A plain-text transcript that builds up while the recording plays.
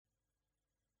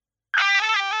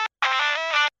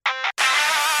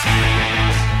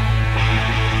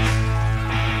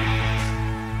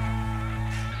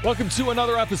Welcome to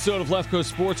another episode of Left Coast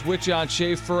Sports with John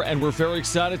Schaefer, and we're very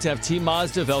excited to have Team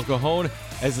Mazda of El Cajon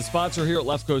as the sponsor here at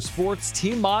Left Coast Sports.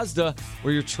 Team Mazda,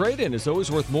 where your trade-in is always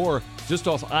worth more, just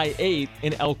off I-8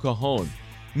 in El Cajon.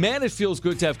 Man, it feels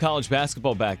good to have college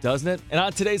basketball back, doesn't it? And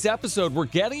on today's episode, we're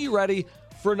getting you ready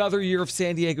for another year of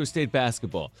San Diego State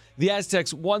basketball. The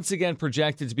Aztecs once again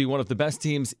projected to be one of the best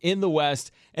teams in the West,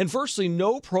 and virtually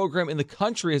no program in the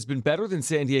country has been better than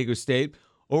San Diego State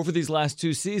over these last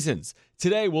two seasons.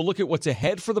 Today, we'll look at what's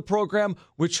ahead for the program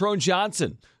with Trone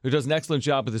Johnson, who does an excellent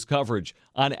job with his coverage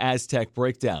on Aztec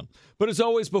Breakdown. But as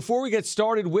always, before we get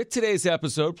started with today's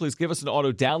episode, please give us an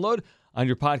auto download on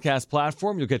your podcast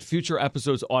platform. You'll get future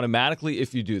episodes automatically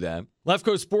if you do that. Left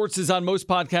Coast Sports is on most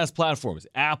podcast platforms: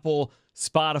 Apple,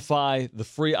 Spotify, the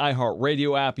free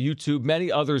iHeartRadio app, YouTube,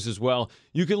 many others as well.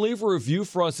 You can leave a review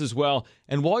for us as well.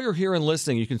 And while you're here and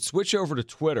listening, you can switch over to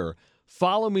Twitter.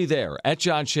 Follow me there at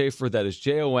John Schaefer. That is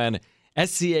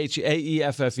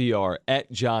JONSCHAEFFER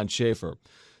at John Schaefer.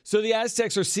 So the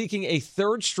Aztecs are seeking a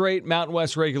third straight Mountain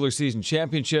West regular season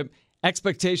championship.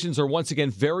 Expectations are once again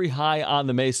very high on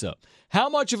the Mesa. How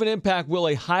much of an impact will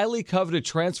a highly coveted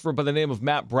transfer by the name of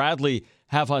Matt Bradley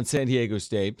have on San Diego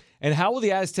State? And how will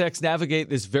the Aztecs navigate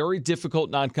this very difficult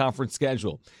non-conference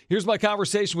schedule? Here's my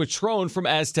conversation with Trone from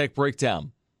Aztec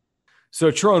Breakdown. So,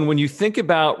 Trone, when you think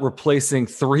about replacing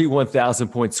three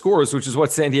 1,000-point scorers, which is what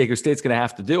San Diego State's going to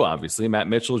have to do, obviously, Matt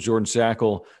Mitchell, Jordan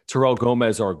Shackle, Terrell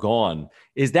Gomez are gone.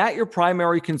 Is that your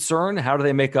primary concern? How do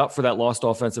they make up for that lost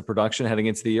offensive production heading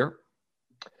into the year?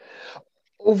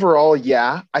 Overall,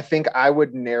 yeah. I think I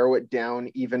would narrow it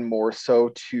down even more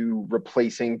so to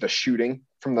replacing the shooting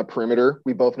from the perimeter.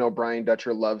 We both know Brian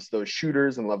Dutcher loves those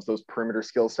shooters and loves those perimeter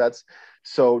skill sets.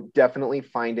 So definitely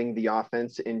finding the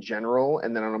offense in general,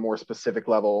 and then on a more specific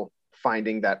level,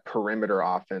 finding that perimeter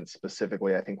offense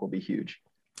specifically, I think will be huge.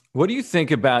 What do you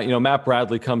think about, Matt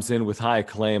Bradley comes in with high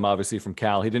acclaim, obviously, from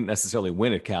Cal. He didn't necessarily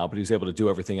win at Cal, but he was able to do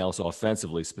everything else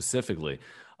offensively, specifically.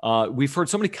 We've heard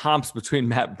so many comps between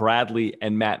Matt Bradley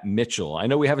and Matt Mitchell. I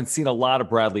know we haven't seen a lot of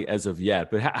Bradley as of yet,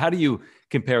 but how do you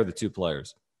compare the two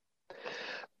players?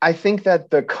 I think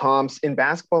that the comps in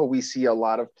basketball, we see a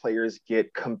lot of players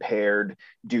get compared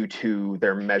due to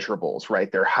their measurables,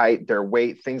 right? Their height, their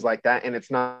weight, things like that. And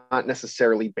it's not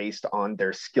necessarily based on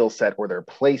their skill set or their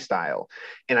play style.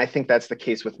 And I think that's the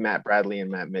case with Matt Bradley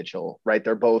and Matt Mitchell, right?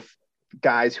 They're both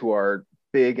guys who are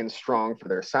big and strong for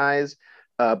their size,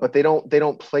 but they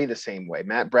don't play the same way.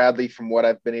 Matt Bradley, from what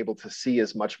I've been able to see,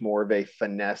 is much more of a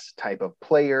finesse type of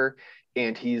player,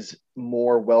 and he's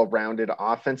more well-rounded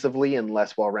offensively and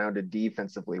less well-rounded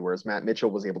defensively, whereas Matt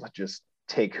Mitchell was able to just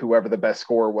take whoever the best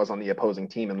scorer was on the opposing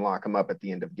team and lock him up at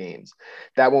the end of games.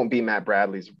 That won't be Matt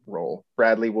Bradley's role.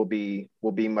 Bradley will be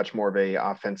much more of a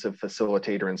offensive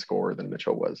facilitator and scorer than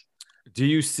Mitchell was. Do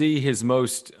you see his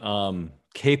most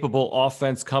capable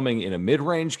offense coming in a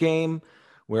mid-range game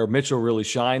where Mitchell really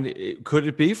shined? Could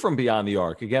it be from beyond the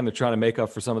arc? Again, they're trying to make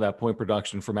up for some of that point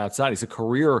production from outside. He's a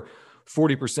career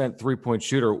 40% three-point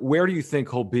shooter. Where do you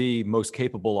think he'll be most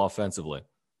capable offensively?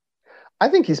 I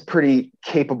think he's pretty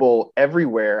capable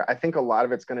everywhere. I think a lot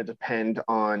of it's going to depend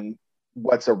on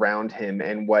what's around him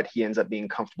and what he ends up being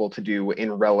comfortable to do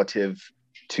in relative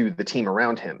to the team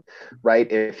around him, right?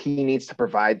 If he needs to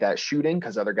provide that shooting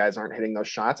because other guys aren't hitting those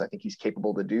shots, I think he's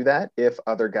capable to do that. If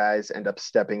other guys end up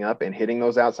stepping up and hitting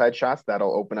those outside shots,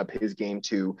 that'll open up his game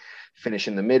to finish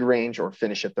in the mid-range or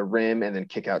finish at the rim and then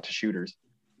kick out to shooters.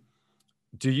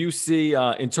 Do you see,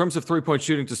 in terms of three-point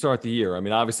shooting to start the year, I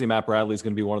mean, obviously Matt Bradley is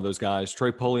going to be one of those guys.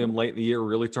 Trey Pulliam late in the year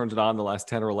really turned it on the last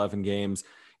 10 or 11 games.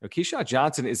 Keyshawn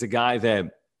Johnson is a guy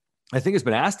that I think has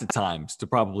been asked at times to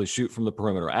probably shoot from the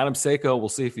perimeter. Adam Seiko, we'll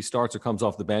see if he starts or comes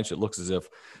off the bench. It looks as if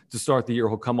to start the year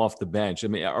he'll come off the bench. I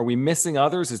mean, are we missing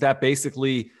others? Is that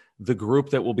basically the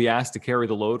group that will be asked to carry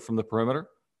the load from the perimeter?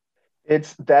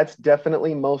 That's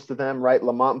definitely most of them, right?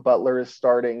 Lamont Butler is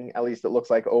starting, at least it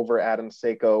looks like, over Adam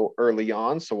Seiko early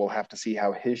on. So we'll have to see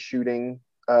how his shooting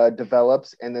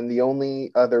develops. And then the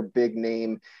only other big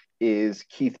name is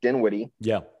Keith Dinwiddie,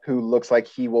 who looks like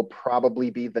he will probably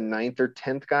be the 9th or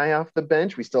 10th guy off the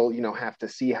bench. We still, have to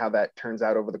see how that turns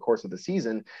out over the course of the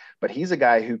season, but he's a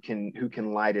guy who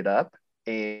can light it up.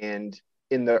 And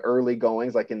in the early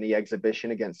goings, like in the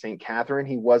exhibition against St. Catherine,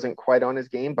 he wasn't quite on his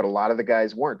game, but a lot of the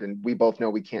guys weren't. And we both know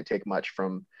we can't take much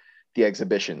from the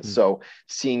exhibition. Mm-hmm. So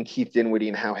seeing Keith Dinwiddie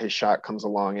and how his shot comes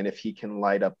along, and if he can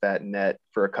light up that net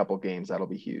for a couple games, that'll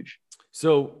be huge.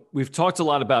 So we've talked a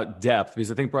lot about depth because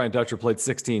I think Brian Dutcher played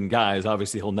 16 guys.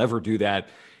 Obviously, he'll never do that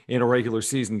in a regular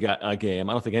season game.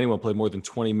 I don't think anyone played more than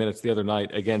 20 minutes the other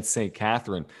night against St.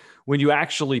 Catherine. When you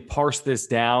actually parse this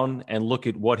down and look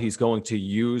at what he's going to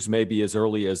use maybe as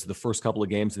early as the first couple of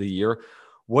games of the year,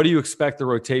 what do you expect the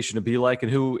rotation to be like,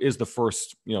 and who is the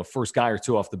first guy or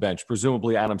two off the bench?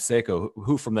 Presumably Adam Seiko.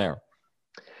 Who from there?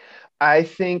 I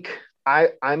think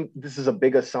this is a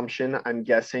big assumption. I'm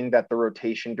guessing that the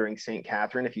rotation during St.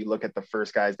 Catherine, if you look at the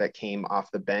first guys that came off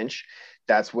the bench,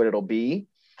 that's what it'll be.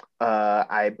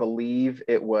 I believe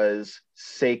it was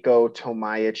Seiko,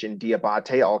 Tomajic, and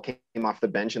Diabate all came off the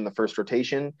bench in the first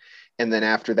rotation. And then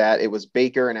after that, it was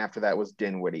Baker, and after that was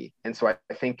Dinwiddie. And so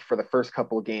I think for the first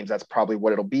couple of games, that's probably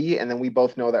what it'll be. And then we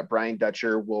both know that Brian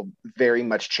Dutcher will very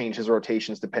much change his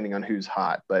rotations depending on who's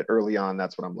hot. But early on,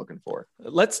 that's what I'm looking for.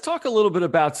 Let's talk a little bit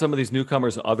about some of these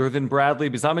newcomers other than Bradley,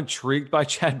 because I'm intrigued by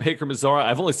Chad Baker-Mazara.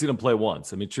 I've only seen him play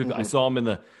once. I mean, I saw him in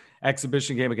the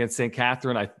exhibition game against St.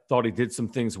 Catherine. I thought he did some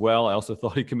things well. I also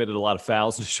thought he committed a lot of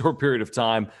fouls in a short period of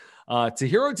time.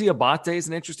 Tahiro Diabate is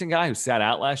an interesting guy who sat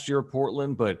out last year at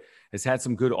Portland, but has had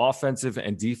some good offensive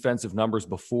and defensive numbers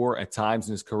before at times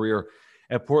in his career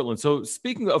at Portland. So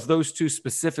speaking of those two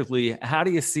specifically, how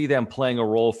do you see them playing a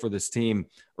role for this team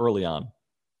early on?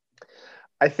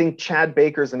 I think Chad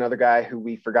Baker is another guy who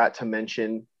we forgot to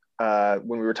mention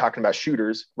when we were talking about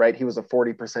shooters, right? He was a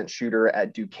 40% shooter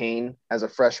at Duquesne as a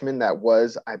freshman. That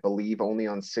was, I believe, only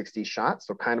on 60 shots.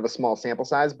 So kind of a small sample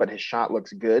size, but his shot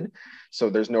looks good. So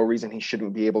there's no reason he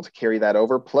shouldn't be able to carry that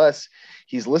over. Plus,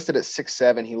 he's listed at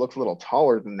 6'7". He looks a little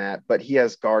taller than that, but he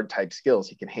has guard type skills.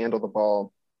 He can handle the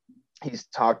ball. He's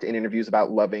talked in interviews about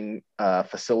loving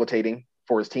facilitating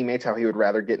for his teammates, how he would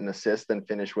rather get an assist than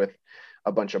finish with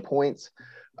a bunch of points.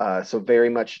 So very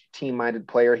much team-minded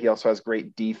player. He also has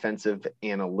great defensive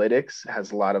analytics,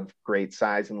 has a lot of great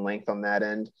size and length on that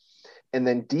end. And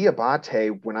then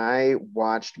Diabate, when I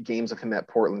watched games of him at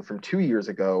Portland from 2 years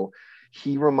ago,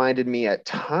 he reminded me at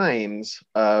times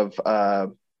of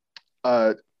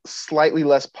a slightly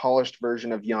less polished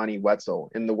version of Yanni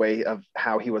Wetzel in the way of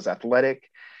how he was athletic,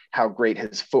 how great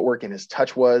his footwork and his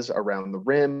touch was around the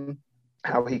rim,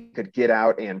 how he could get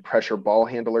out and pressure ball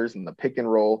handlers in the pick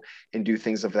and roll and do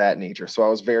things of that nature. So I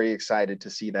was very excited to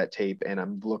see that tape, and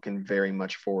I'm looking very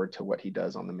much forward to what he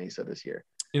does on the Mesa this year.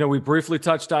 You know, we briefly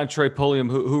touched on Trey Pulliam,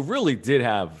 who really did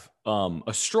have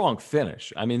a strong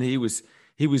finish. I mean, he was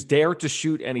dared to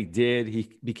shoot, and he did. He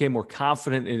became more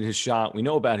confident in his shot. We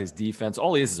know about his defense.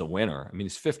 All he is a winner. I mean,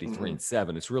 he's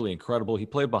 53-7. It's really incredible. He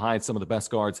played behind some of the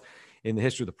best guards in the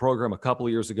history of the program a couple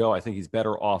of years ago. I think he's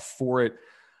better off for it.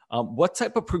 What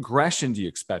type of progression do you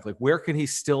expect? Like, where can he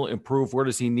still improve? Where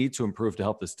does he need to improve to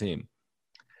help this team?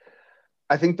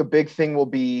 I think the big thing will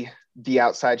be the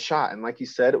outside shot. And like you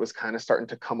said, it was kind of starting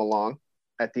to come along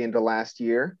at the end of last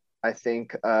year. I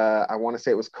think I want to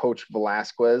say it was Coach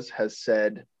Velasquez has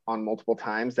said on multiple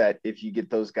times that if you get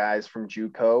those guys from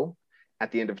JUCO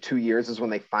at the end of 2 years is when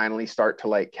they finally start to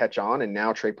like catch on. And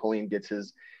now Trey Pulliam gets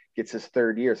his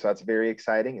third year. So that's very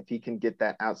exciting. If he can get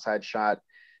that outside shot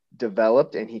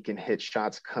developed and he can hit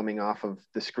shots coming off of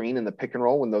the screen and the pick and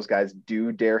roll when those guys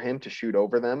do dare him to shoot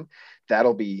over them,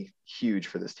 that'll be huge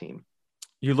for this team.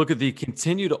 You look at the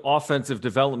continued offensive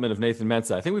development of Nathan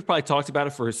Mensah. I think we've probably talked about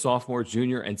it for his sophomore,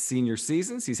 junior, and senior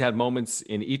seasons. He's had moments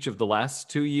in each of the last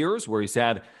 2 years where he's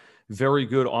had very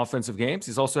good offensive games.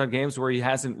 He's also had games where he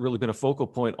hasn't really been a focal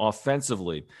point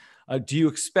offensively. Do you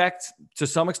expect, to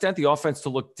some extent, the offense to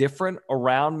look different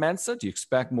around Mensah? Do you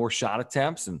expect more shot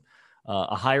attempts and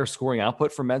a higher scoring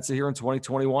output from Mensah here in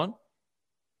 2021?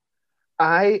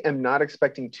 I am not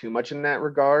expecting too much in that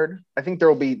regard. I think there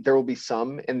will be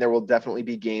some, and there will definitely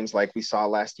be games like we saw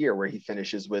last year where he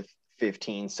finishes with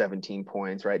 15, 17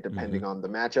 points, right? Depending on the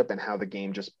matchup and how the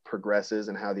game just progresses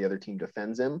and how the other team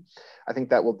defends him. I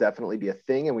think that will definitely be a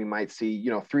thing. And we might see,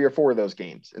 3 or 4 of those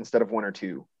games instead of 1 or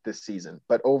 2 this season.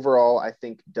 But overall, I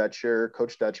think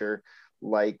Coach Dutcher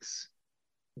likes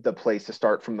the place to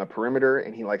start from the perimeter,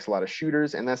 and he likes a lot of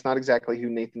shooters, and that's not exactly who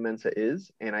Nathan Mensah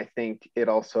is. And I think it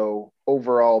also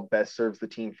overall best serves the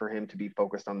team for him to be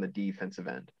focused on the defensive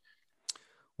end.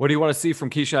 What do you want to see from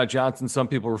Keyshawn Johnson? Some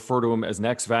people refer to him as an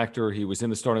X factor. He was in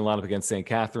the starting lineup against St.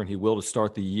 Catherine. He will to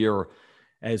start the year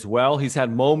as well. He's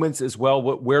had moments as well.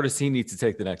 Where does he need to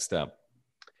take the next step?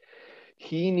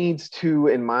 He needs to,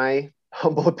 in my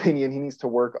humble opinion, he needs to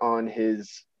work on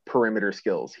his perimeter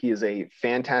skills. He is a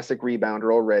fantastic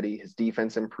rebounder already. His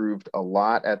defense improved a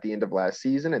lot at the end of last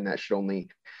season, and that should only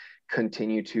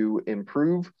continue to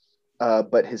improve.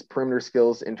 But his perimeter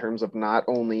skills in terms of not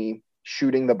only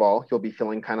shooting the ball. He'll be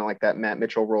feeling kind of like that Matt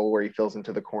Mitchell role where he fills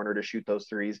into the corner to shoot those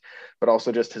threes, but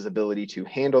also just his ability to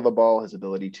handle the ball, his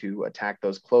ability to attack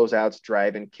those closeouts,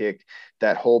 drive and kick,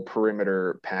 that whole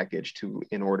perimeter package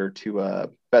in order to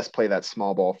best play that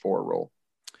small ball forward role.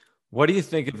 What do you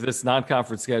think of this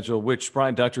non-conference schedule, which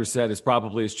Brian Dutcher said is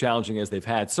probably as challenging as they've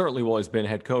had, certainly while he's been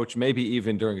head coach, maybe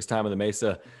even during his time in the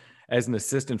Mesa as an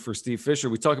assistant for Steve Fisher?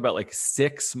 We talk about like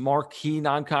 6 marquee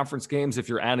non-conference games if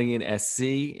you're adding in SC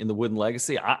in the Wooden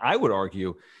Legacy. I would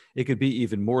argue it could be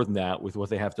even more than that with what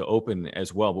they have to open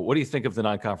as well. But what do you think of the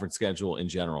non-conference schedule in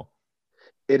general?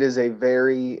 It is a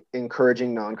very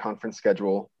encouraging non-conference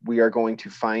schedule. We are going to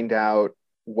find out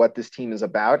what this team is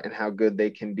about and how good they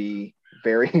can be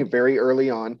very, very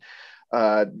early on.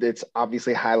 It's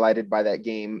obviously highlighted by that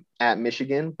game at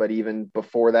Michigan, but even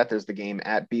before that, there's the game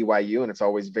at BYU, and it's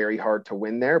always very hard to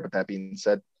win there. But that being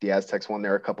said, the Aztecs won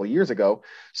there a couple of years ago.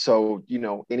 So,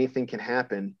 anything can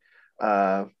happen.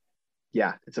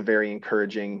 It's a very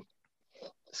encouraging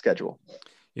schedule.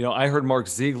 I heard Mark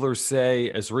Ziegler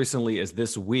say as recently as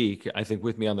this week, I think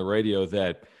with me on the radio,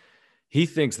 that he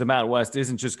thinks the Mountain West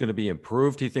isn't just going to be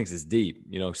improved. He thinks it's deep.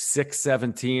 6,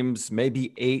 7 teams,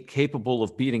 maybe 8 capable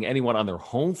of beating anyone on their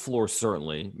home floor,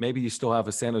 certainly. Maybe you still have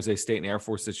a San Jose State and Air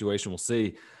Force situation. We'll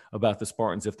see about the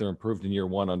Spartans if they're improved in year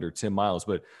 1 under Tim Miles.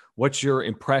 But what's your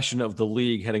impression of the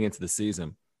league heading into the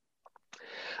season?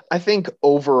 I think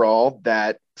overall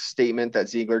that statement that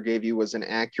Ziegler gave you was an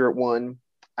accurate one.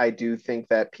 I do think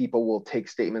that people will take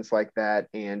statements like that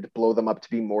and blow them up to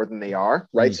be more than they are,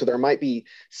 right? So there might be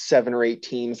 7 or 8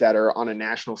 teams that are on a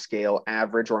national scale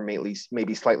average or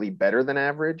maybe slightly better than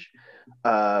average.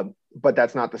 But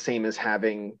that's not the same as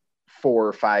having 4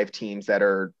 or 5 teams that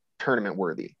are tournament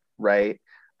worthy, right?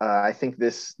 I think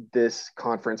this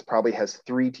conference probably has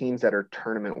 3 teams that are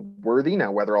tournament worthy.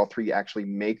 Now, whether all 3 actually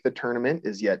make the tournament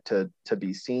is yet to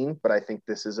be seen, but I think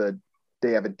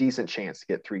they have a decent chance to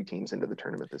get 3 teams into the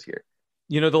tournament this year.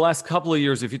 The last couple of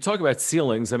years, if you talk about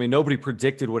ceilings, I mean, nobody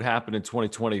predicted what happened in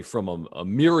 2020 from a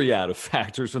myriad of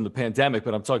factors from the pandemic,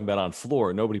 but I'm talking about on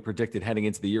floor. Nobody predicted heading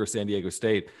into the year San Diego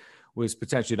State was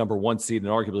potentially number 1 seed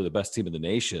and arguably the best team in the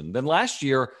nation. Then last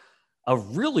year, a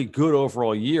really good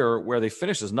overall year where they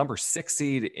finished as number 6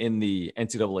 seed in the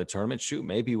NCAA tournament. Shoot,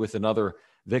 maybe with another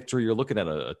victory, you're looking at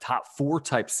a top 4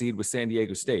 type seed with San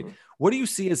Diego State. What do you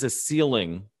see as a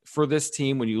ceiling for this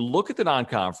team when you look at the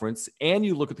non-conference and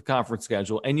you look at the conference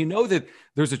schedule and you know that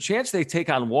there's a chance they take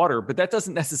on water, but that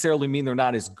doesn't necessarily mean they're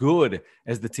not as good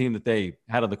as the team that they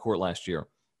had on the court last year?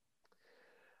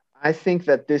 I think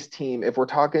that this team, if we're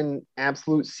talking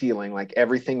absolute ceiling, like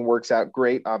everything works out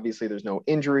great, obviously there's no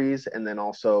injuries, and then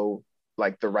also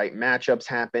like the right matchups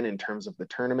happen in terms of the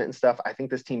tournament and stuff, I think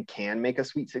this team can make a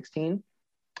Sweet 16.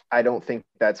 I don't think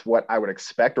that's what I would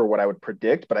expect or what I would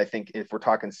predict, but I think if we're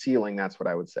talking ceiling, that's what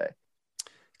I would say.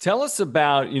 Tell us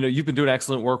about, you've been doing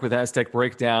excellent work with Aztec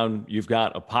Breakdown. You've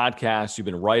got a podcast, you've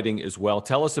been writing as well.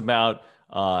 Tell us about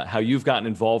how you've gotten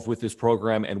involved with this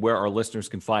program and where our listeners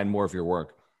can find more of your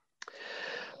work.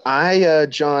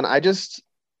 John, I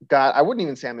wouldn't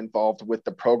even say I'm involved with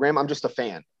the program. I'm just a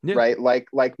fan, right? Like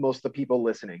most of the people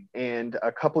listening. And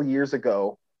a couple years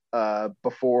ago,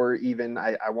 before even,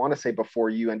 I want to say before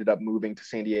you ended up moving to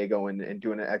San Diego and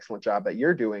doing an excellent job that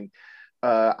you're doing,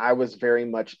 I was very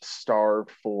much starved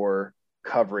for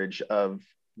coverage of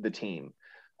the team.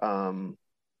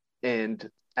 And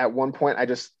at one point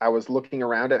I was looking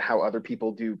around at how other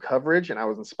people do coverage, and I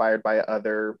was inspired by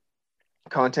other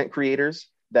content creators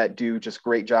that do just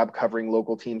great job covering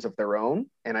local teams of their own.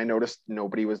 And I noticed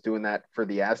nobody was doing that for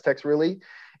the Aztecs really.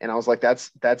 And I was like,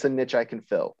 that's a niche I can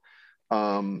fill.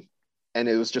 And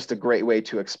it was just a great way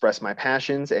to express my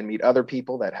passions and meet other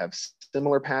people that have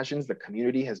similar passions. The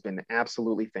community has been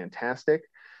absolutely fantastic.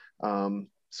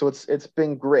 So it's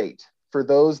been great. For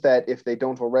those that, if they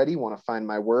don't already want to find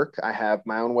my work, I have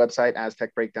my own website,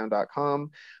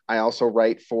 aztecbreakdown.com. I also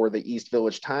write for the East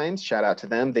Village Times. Shout out to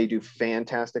them. They do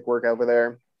fantastic work over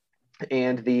there.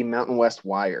 And the Mountain West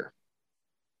Wire.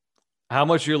 How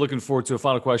much are you looking forward to? A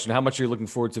final question. How much are you looking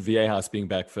forward to Viejas being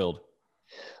backfilled?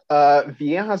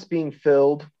 Viejas being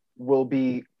filled will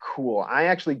be cool. I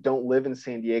actually don't live in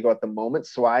San Diego at the moment.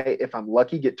 So if I'm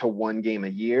lucky, get to 1 game a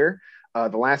year.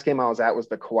 The last game I was at was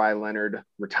the Kawhi Leonard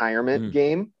retirement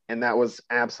game, and that was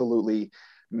absolutely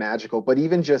magical. But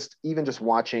even just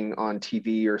watching on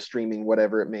TV or streaming,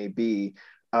 whatever it may be,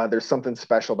 there's something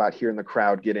special about hearing the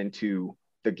crowd get into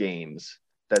the games.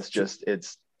 That's just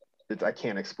it's I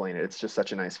can't explain it. It's just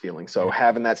such a nice feeling. So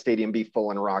having that stadium be full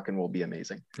and rocking will be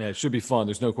amazing. Yeah, it should be fun.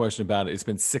 There's no question about it. It's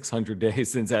been 600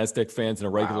 days since Aztec fans in a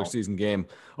regular season game.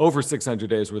 Over 600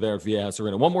 days were there at Viejas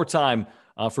Arena. One more time,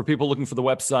 For people looking for the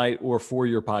website or for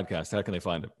your podcast, how can they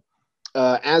find it?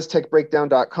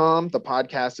 AztecBreakdown.com. The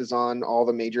podcast is on all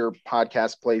the major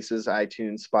podcast places,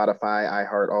 iTunes, Spotify,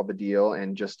 iHeart, all the deal.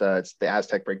 And just it's the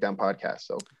Aztec Breakdown podcast.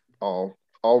 So all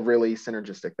really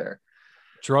synergistic there.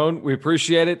 Trone, we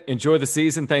appreciate it. Enjoy the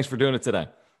season. Thanks for doing it today.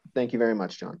 Thank you very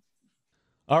much, John.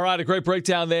 All right, a great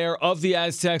breakdown there of the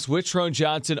Aztecs with Trone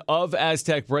Johnson of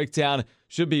Aztec Breakdown.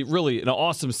 Should be really an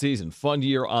awesome season. Fun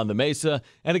year on the Mesa.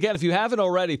 And again, if you haven't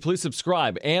already, please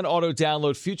subscribe and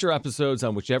auto-download future episodes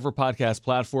on whichever podcast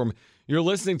platform you're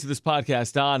listening to this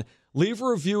podcast on. Leave a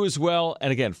review as well.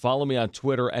 And again, follow me on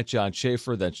Twitter at John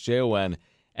Schaefer. That's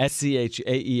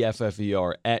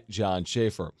JONSCHAEFFER at John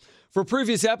Schaefer. For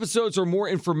previous episodes or more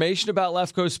information about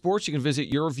Left Coast Sports, you can visit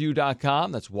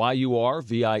yourview.com. That's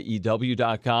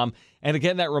YURVIEW.com. And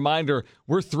again, that reminder,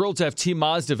 we're thrilled to have Team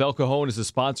Mazda of El Cajon as a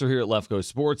sponsor here at Left Coast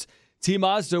Sports. Team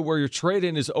Mazda, where your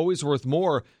trade-in is always worth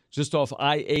more, just off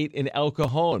I-8 in El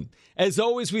Cajon. As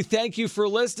always, we thank you for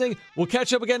listening. We'll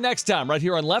catch up again next time right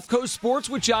here on Left Coast Sports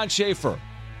with John Schaefer.